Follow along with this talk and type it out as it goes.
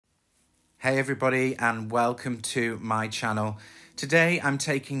Hey everybody, and welcome to my channel. Today I'm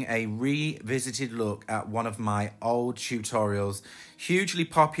taking a revisited look at one of my old tutorials, hugely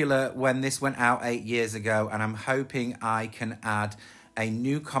popular when this went out 8 years ago, and I'm hoping I can add a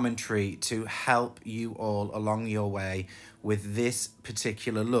new commentary to help you all along your way with this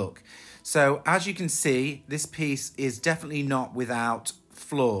particular look. So as you can see, this piece is definitely not without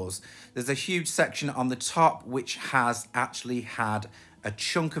flaws. There's a huge section on the top which has actually had a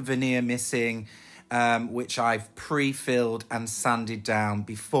chunk of veneer missing, which I've pre-filled and sanded down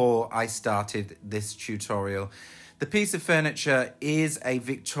before I started this tutorial. The piece of furniture is a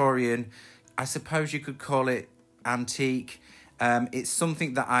Victorian, I suppose you could call it antique. It's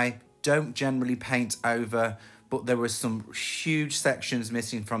something that I don't generally paint over, but there were some huge sections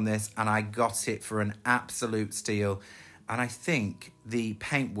missing from this and I got it for an absolute steal. And I think the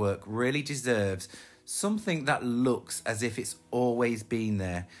paintwork really deserves something that looks as if it's always been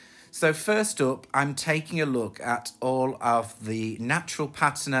there. So first up, I'm taking a look at all of the natural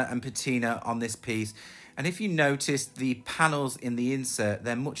patina and patina on this piece. And if you notice, the panels in the insert,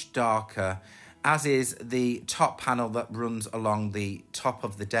 they're much darker, as is the top panel that runs along the top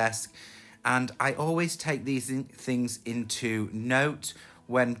of the desk. And I always take these things into note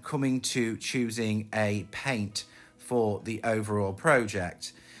when coming to choosing a paint for the overall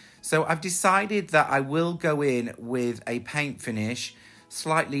project. So I've decided that I will go in with a paint finish,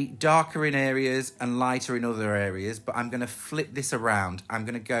 slightly darker in areas and lighter in other areas, but I'm going to flip this around. I'm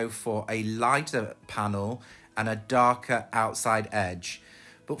going to go for a lighter panel and a darker outside edge.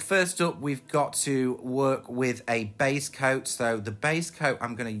 But first up, we've got to work with a base coat. So the base coat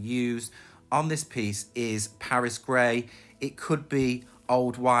I'm going to use on this piece is Paris Grey. It could be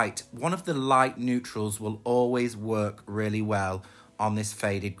Old White. One of the light neutrals will always work really well on this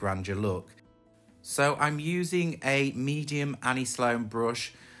faded grandeur look. So I'm using a medium Annie Sloan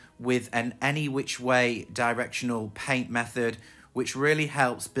brush with an any which way directional paint method, which really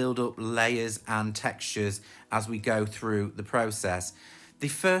helps build up layers and textures as we go through the process. The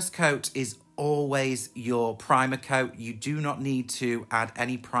first coat is always your primer coat. You do not need to add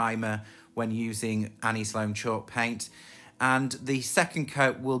any primer when using Annie Sloan chalk paint. And the second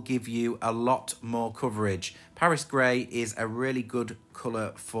coat will give you a lot more coverage. Paris Grey is a really good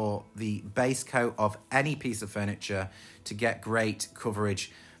colour for the base coat of any piece of furniture to get great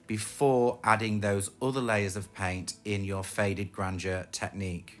coverage before adding those other layers of paint in your faded grandeur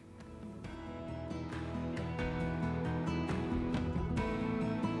technique.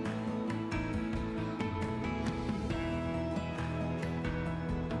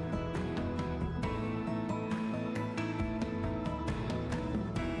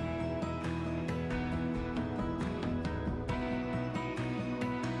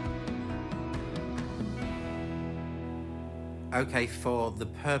 Okay, for the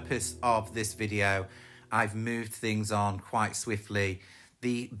purpose of this video, I've moved things on quite swiftly.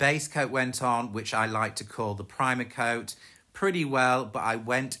 The base coat went on, which I like to call the primer coat, pretty well, but I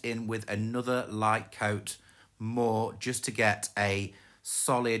went in with another light coat more just to get a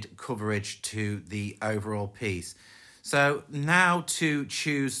solid coverage to the overall piece. So now to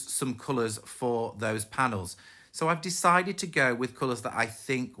choose some colours for those panels. So I've decided to go with colours that I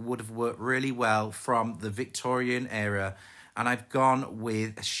think would have worked really well from the Victorian era. And I've gone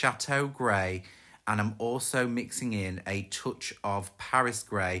with Chateau Grey, and I'm also mixing in a touch of Paris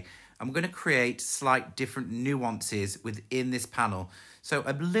Grey. I'm going to create slight different nuances within this panel. So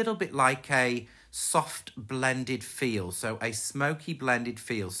a little bit like a soft blended feel, so a smoky blended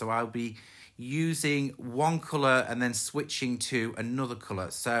feel. So I'll be using one colour and then switching to another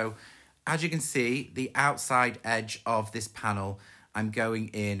colour. So as you can see, the outside edge of this panel, I'm going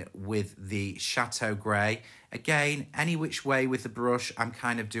in with the Chateau Grey. Again, any which way with the brush, I'm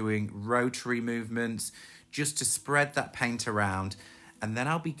kind of doing rotary movements just to spread that paint around. And then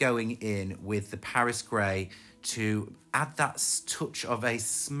I'll be going in with the Paris Grey to add that touch of a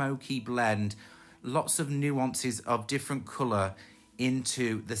smoky blend, lots of nuances of different colour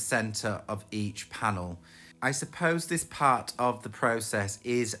into the centre of each panel. I suppose this part of the process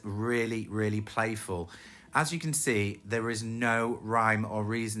is really, really playful. As you can see, there is no rhyme or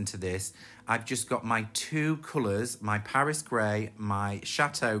reason to this. I've just got my two colours, my Paris Grey, my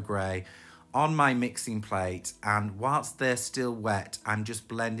Chateau Grey, on my mixing plate, and whilst they're still wet, I'm just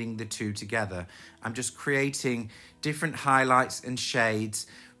blending the two together. I'm just creating different highlights and shades,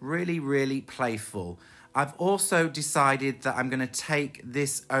 really, really playful. I've also decided that I'm going to take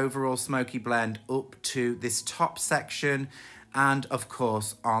this overall smoky blend up to this top section, and of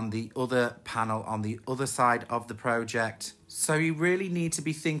course on the other panel on the other side of the project. So you really need to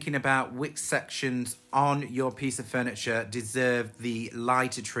be thinking about which sections on your piece of furniture deserve the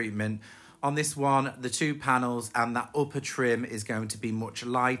lighter treatment, On this one, the two panels and that upper trim is going to be much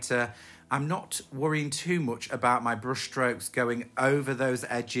lighter. I'm not worrying too much about my brush strokes going over those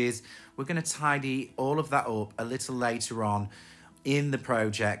edges. We're going to tidy all of that up a little later on in the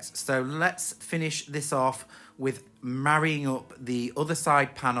project. So let's finish this off with marrying up the other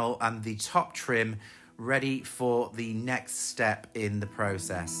side panel and the top trim, ready for the next step in the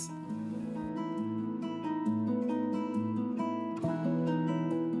process.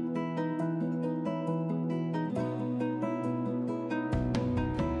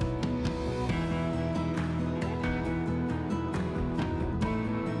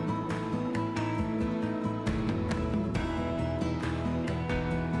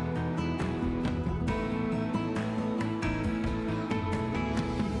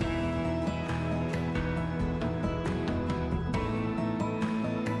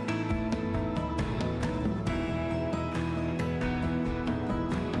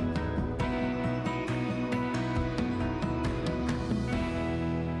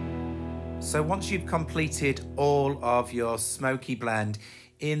 So once you've completed all of your smoky blend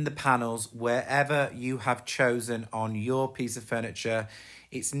in the panels, wherever you have chosen on your piece of furniture,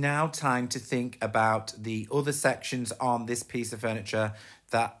 it's now time to think about the other sections on this piece of furniture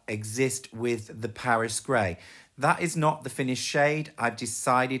that exist with the Paris grey. That is not the finished shade. I've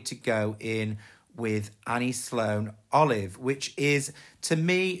decided to go in with Annie Sloan Olive, which is, to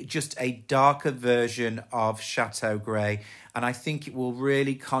me, just a darker version of Chateau Grey. And I think it will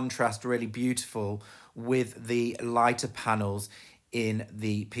really contrast really beautiful with the lighter panels in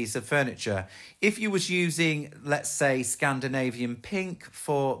the piece of furniture. If you was using, let's say, Scandinavian pink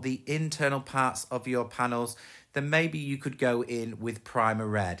for the internal parts of your panels, then maybe you could go in with Primer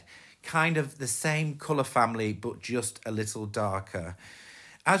Red. Kind of the same colour family, but just a little darker.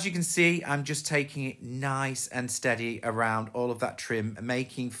 As you can see, I'm just taking it nice and steady around all of that trim,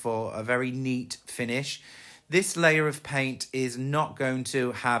 making for a very neat finish. This layer of paint is not going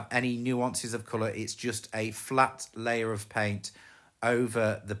to have any nuances of colour. It's just a flat layer of paint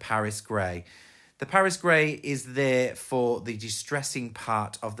over the Paris grey. The Paris grey is there for the distressing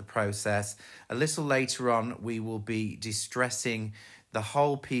part of the process. A little later on, we will be distressing the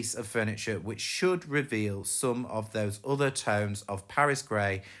whole piece of furniture, which should reveal some of those other tones of Paris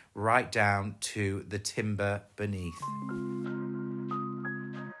grey right down to the timber beneath.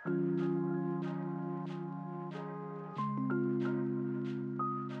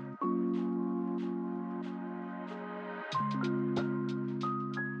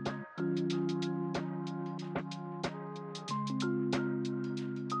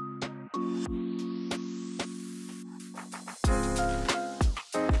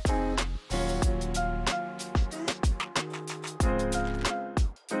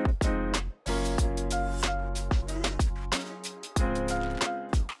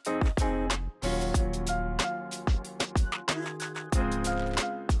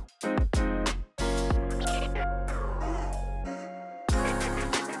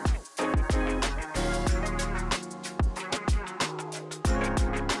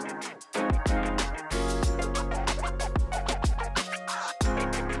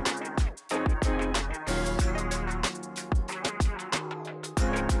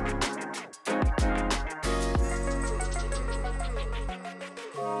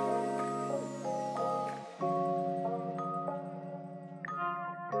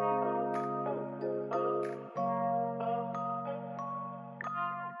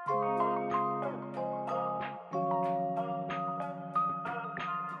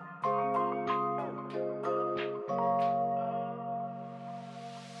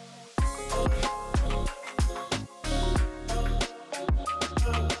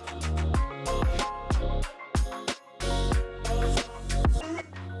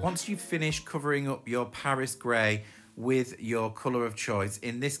 Once you've finished covering up your Paris grey with your colour of choice,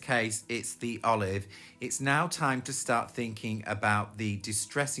 in this case it's the olive, it's now time to start thinking about the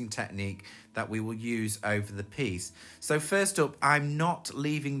distressing technique that we will use over the piece. So first up, I'm not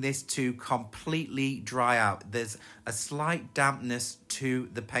leaving this to completely dry out. There's a slight dampness to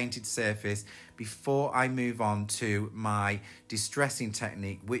the painted surface before I move on to my distressing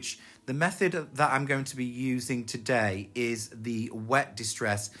technique, which the method that I'm going to be using today is the wet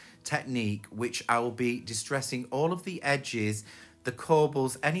distress technique, which I will be distressing all of the edges, the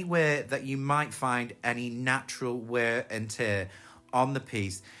corbels, anywhere that you might find any natural wear and tear on the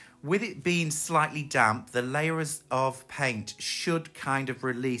piece. With it being slightly damp, the layers of paint should kind of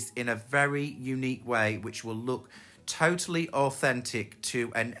release in a very unique way, which will look totally authentic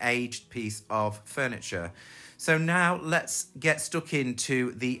to an aged piece of furniture. So now let's get stuck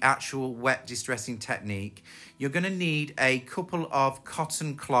into the actual wet distressing technique. You're going to need a couple of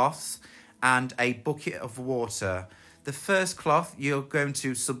cotton cloths and a bucket of water. The first cloth you're going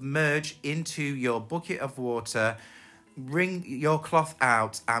to submerge into your bucket of water, wring your cloth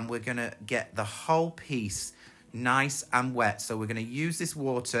out, and we're going to get the whole piece nice and wet. So we're going to use this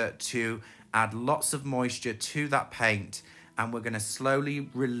water to add lots of moisture to that paint, and we're going to slowly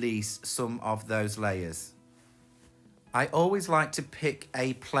release some of those layers. I always like to pick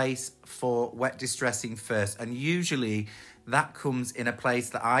a place for wet distressing first, and usually that comes in a place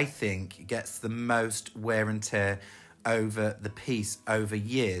that I think gets the most wear and tear over the piece over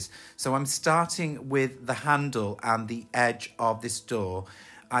years. So I'm starting with the handle and the edge of this door.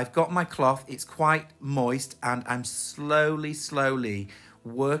 I've got my cloth, it's quite moist, and I'm slowly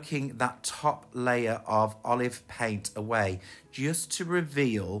working that top layer of olive paint away just to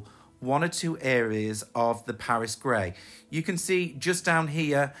reveal one or two areas of the Paris grey. You can see just down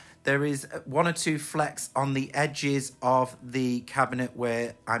here there is one or two flecks on the edges of the cabinet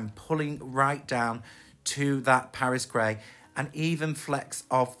where I'm pulling right down to that Paris grey, and even flecks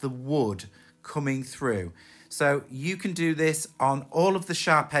of the wood coming through. So you can do this on all of the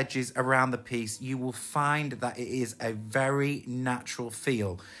sharp edges around the piece. You will find that it is a very natural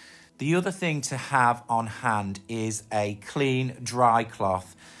feel. The other thing to have on hand is a clean dry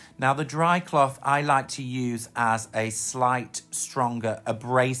cloth. Now the dry cloth I like to use as a slight stronger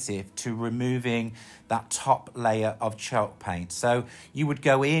abrasive to removing that top layer of chalk paint. So you would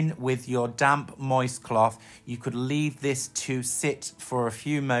go in with your damp moist cloth. You could leave this to sit for a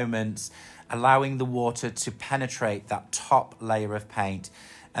few moments, allowing the water to penetrate that top layer of paint,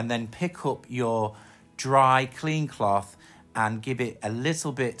 and then pick up your dry clean cloth and give it a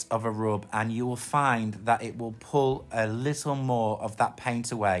little bit of a rub, and you will find that it will pull a little more of that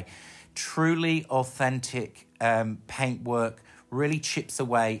paint away. Truly authentic paint work really chips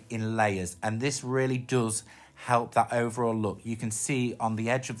away in layers, and this really does help that overall look. You can see on the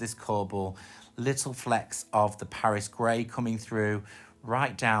edge of this corbel little flecks of the Paris grey coming through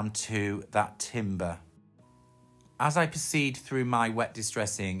right down to that timber. As I proceed through my wet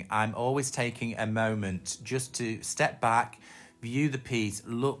distressing, I'm always taking a moment just to step back, view the piece,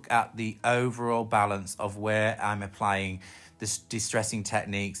 look at the overall balance of where I'm applying the distressing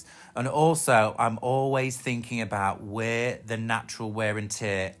techniques. And also, I'm always thinking about where the natural wear and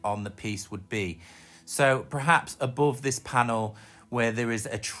tear on the piece would be. So perhaps above this panel where there is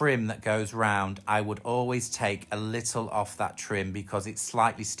a trim that goes round, I would always take a little off that trim because it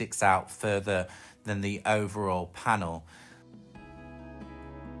slightly sticks out further than the overall panel.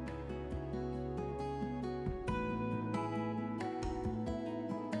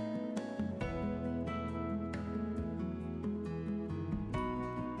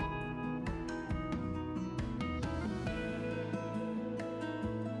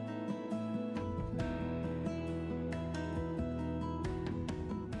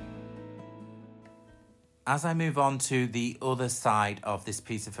 As I move on to the other side of this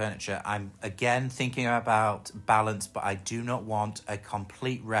piece of furniture, I'm again thinking about balance, but I do not want a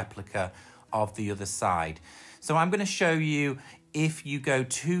complete replica of the other side. So I'm going to show you if you go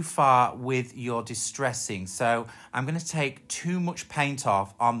too far with your distressing. So I'm going to take too much paint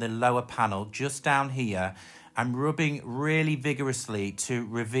off on the lower panel, just down here. I'm rubbing really vigorously to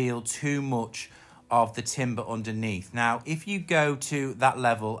reveal too much of the timber underneath. Now, if you go to that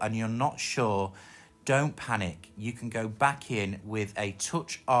level and you're not sure, don't panic. You can go back in with a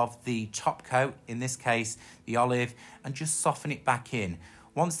touch of the top coat, in this case the olive, and just soften it back in.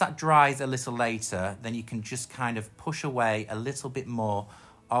 Once that dries a little later, then you can just kind of push away a little bit more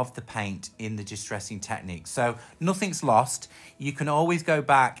of the paint in the distressing technique. So nothing's lost. You can always go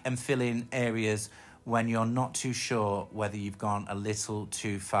back and fill in areas when you're not too sure whether you've gone a little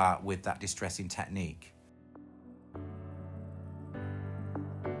too far with that distressing technique.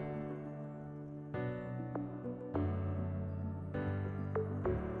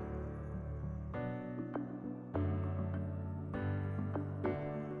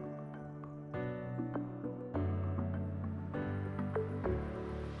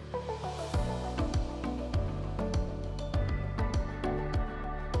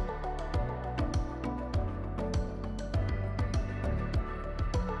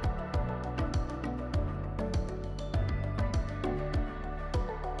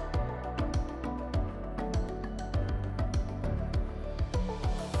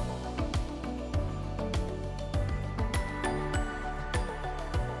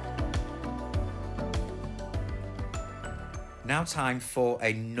 Now time for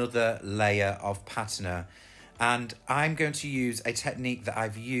another layer of patina, and I'm going to use a technique that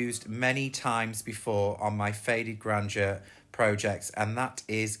I've used many times before on my Faded Grandeur projects, and that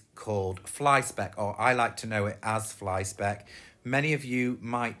is called fly speck, or I like to know it as fly speck, Many of you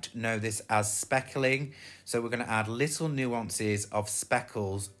might know this as speckling. So we're going to add little nuances of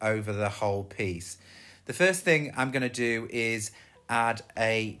speckles over the whole piece. The first thing I'm going to do is add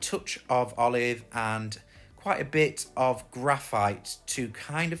a touch of olive and quite a bit of graphite to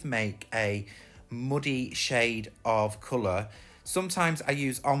kind of make a muddy shade of colour. Sometimes I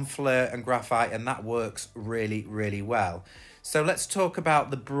use enfleur and graphite and that works really, really well. So let's talk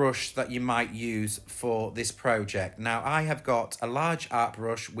about the brush that you might use for this project. Now I have got a large art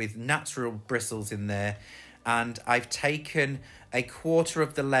brush with natural bristles in there, and I've taken a quarter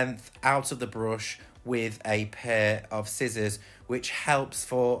of the length out of the brush with a pair of scissors, which helps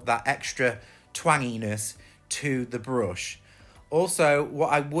for that extra twanginess to the brush. Also,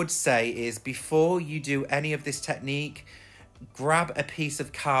 what I would say is before you do any of this technique, grab a piece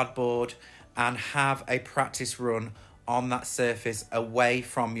of cardboard and have a practice run on that surface away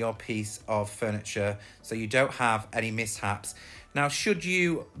from your piece of furniture so you don't have any mishaps. Now, should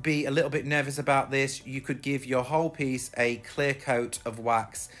you be a little bit nervous about this, you could give your whole piece a clear coat of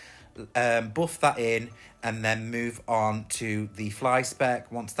wax, buff that in, and then move on to the fly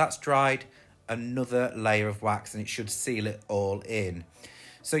speck. Once that's dried, another layer of wax and it should seal it all in.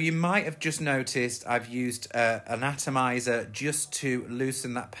 So you might have just noticed I've used an atomizer just to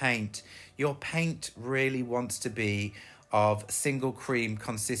loosen that paint. Your paint really wants to be of single cream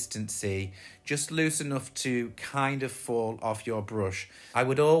consistency, just loose enough to kind of fall off your brush. I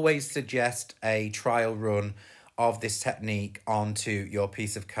would always suggest a trial run of this technique onto your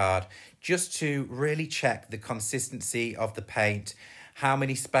piece of card just to really check the consistency of the paint, how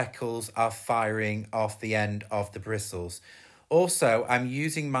many speckles are firing off the end of the bristles. Also, I'm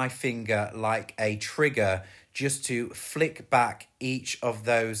using my finger like a trigger just to flick back each of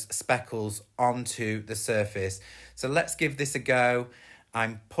those speckles onto the surface. So let's give this a go.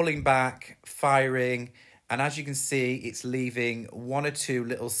 I'm pulling back, firing, and as you can see, it's leaving one or two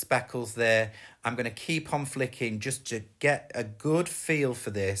little speckles there. I'm going to keep on flicking just to get a good feel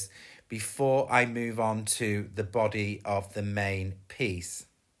for this before I move on to the body of the main piece.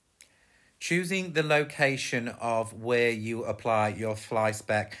 Choosing the location of where you apply your fly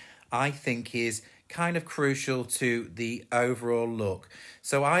speck, I think, is kind of crucial to the overall look.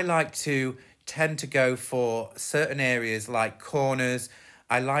 So I like to tend to go for certain areas like corners.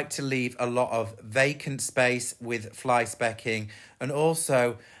 I like to leave a lot of vacant space with fly specking. And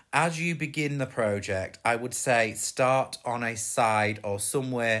also, as you begin the project, I would say start on a side or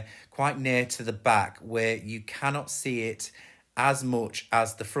somewhere quite near to the back where you cannot see it as much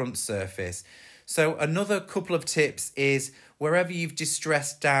as the front surface. So another couple of tips is wherever you've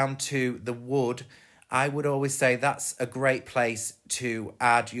distressed down to the wood, I would always say that's a great place to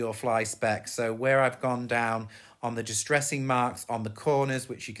add your fly speck. So where I've gone down on the distressing marks on the corners,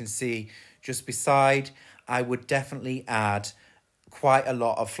 which you can see just beside, I would definitely add quite a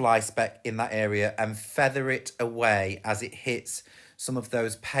lot of fly speck in that area and feather it away as it hits some of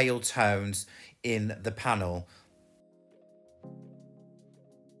those pale tones in the panel.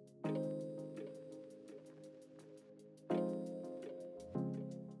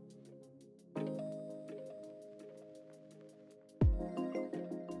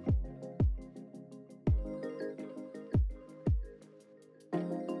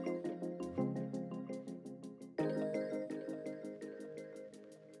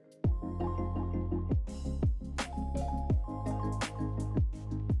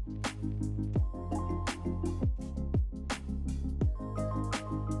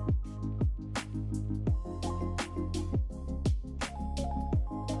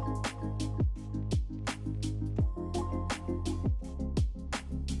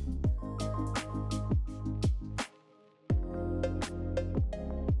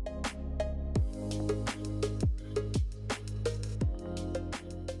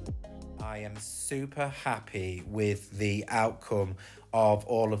 I am super happy with the outcome of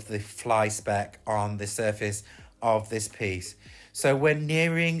all of the fly speck on the surface of this piece. So we're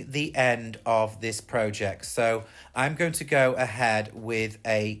nearing the end of this project. So I'm going to go ahead with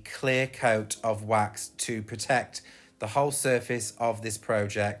a clear coat of wax to protect the whole surface of this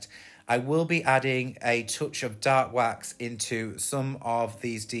project. I will be adding a touch of dark wax into some of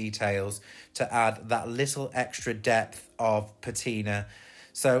these details to add that little extra depth of patina.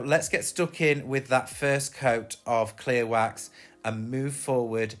 So let's get stuck in with that first coat of clear wax and move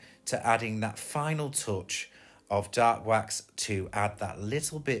forward to adding that final touch of dark wax to add that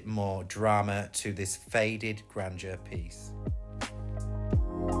little bit more drama to this faded grandeur piece.